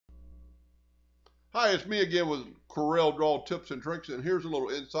Hi, it's me again with Corel Draw Tips and Tricks, and here's a little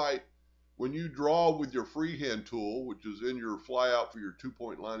insight. When you draw with your freehand tool, which is in your flyout for your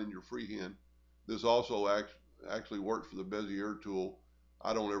 2-point line in your freehand, this also actually works for the Bezier tool.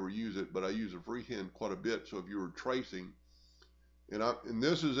 I don't ever use it, but I use a freehand quite a bit. So if you were tracing, and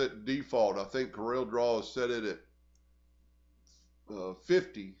this is at default, I think Corel Draw is set it at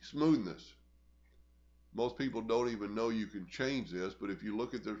 50 smoothness. Most people don't even know you can change this, but if you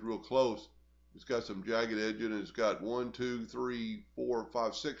look at this real close, it's got some jagged edges and it's got 1, 2, 3, 4,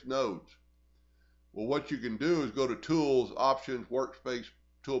 5, 6 nodes. Well, what you can do is go to Tools, Options, Workspace,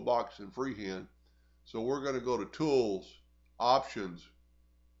 Toolbox, and Freehand. So we're going to go to Tools, Options,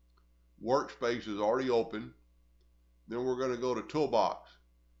 Workspace is already open. Then we're going to go to Toolbox.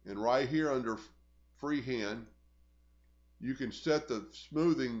 And right here under Freehand, you can set the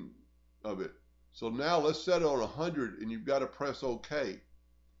smoothing of it. So now let's set it on 100 and you've got to press OK.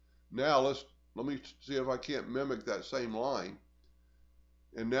 Now let me see if I can't mimic that same line.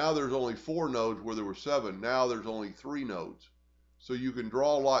 And now there's only 4 nodes where there were 7. Now there's only 3 nodes. So you can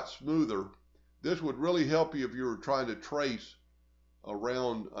draw a lot smoother. This would really help you if you were trying to trace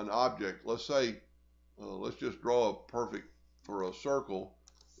around an object. Let's say, let's just draw a perfect for a circle.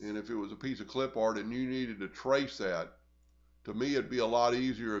 And if it was a piece of clip art and you needed to trace that, to me it'd be a lot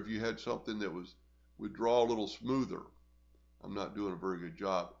easier if you had something that would draw a little smoother. I'm not doing a very good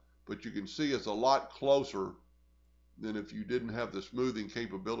job. But you can see it's a lot closer than if you didn't have the smoothing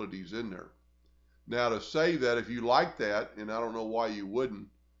capabilities in there. Now to save that, if you like that, and I don't know why you wouldn't,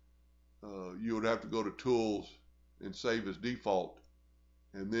 you would have to go to Tools and Save as Default.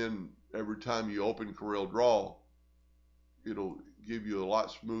 And then every time you open Corel Draw, it'll give you a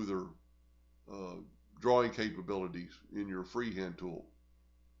lot smoother drawing capabilities in your freehand tool.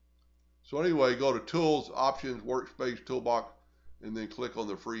 So anyway, go to Tools, Options, Workspace, Toolbox, and then click on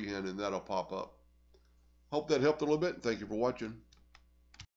the freehand and that'll pop up. Hope that helped a little bit. Thank you for watching.